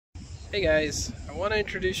Hey guys, I want to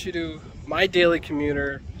introduce you to my daily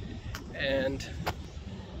commuter and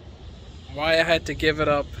why I had to give it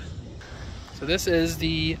up. So this is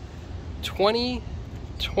the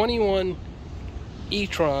 2021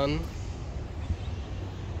 etron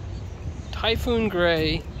Typhoon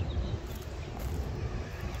Gray.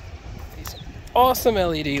 These awesome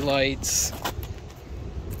LED lights.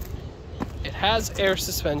 It has air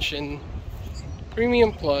suspension,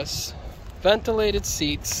 Premium Plus, ventilated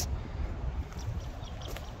seats.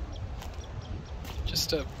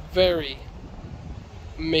 Just a very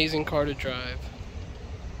amazing car to drive,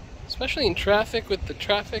 especially in traffic with the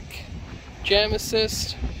traffic jam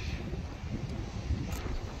assist.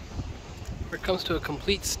 Where it comes to a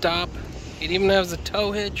complete stop, it even has a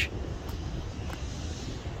tow hitch,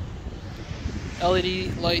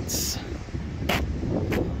 LED lights.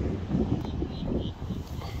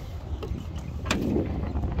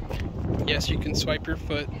 Yes, you can swipe your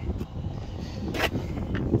foot.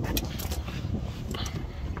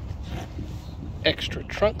 Extra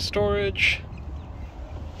trunk storage.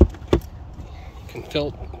 Can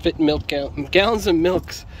fit gallons of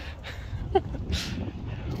milks.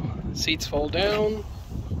 Seats fold down.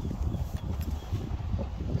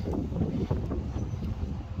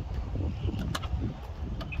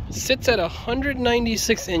 Sits at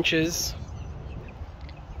 196 inches.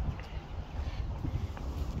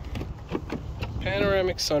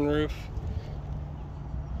 Panoramic sunroof.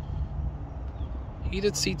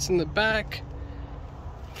 Heated seats in the back.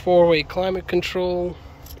 4-way climate control.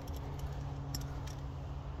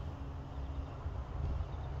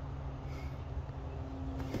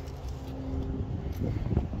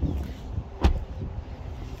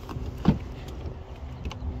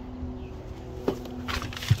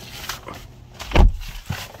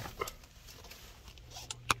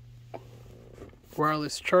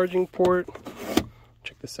 Wireless charging port.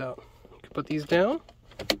 Check this out. You can put these down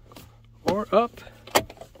or up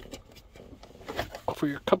for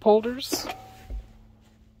your cup holders.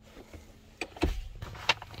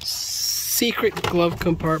 Secret glove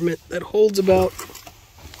compartment that holds about,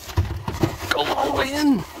 go all the way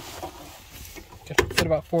in. Can fit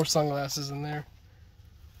about 4 sunglasses in there.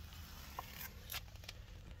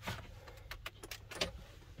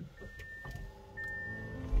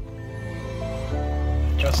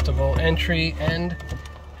 Adjustable entry and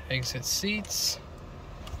exit seats.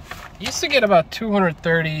 Used to get about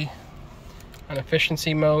 230 on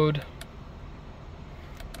efficiency mode.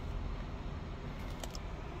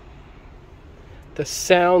 The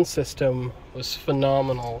sound system was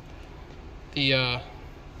phenomenal. The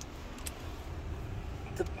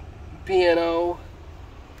B&O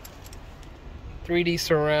 3D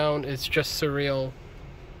surround is just surreal.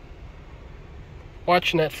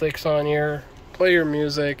 Watch Netflix on here, play your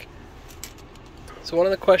music. So one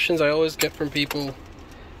of the questions I always get from people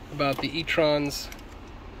about the e-trons,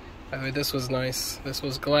 by the way, this was nice. This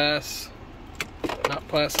was glass, not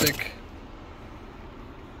plastic.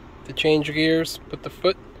 To change gears, put the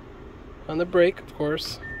foot on the brake, of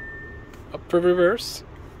course. Up for reverse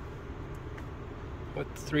with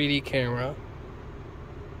 3D camera.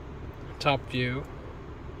 Top view,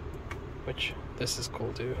 which this is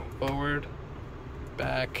cool too. Forward,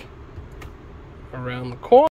 back, around the corner.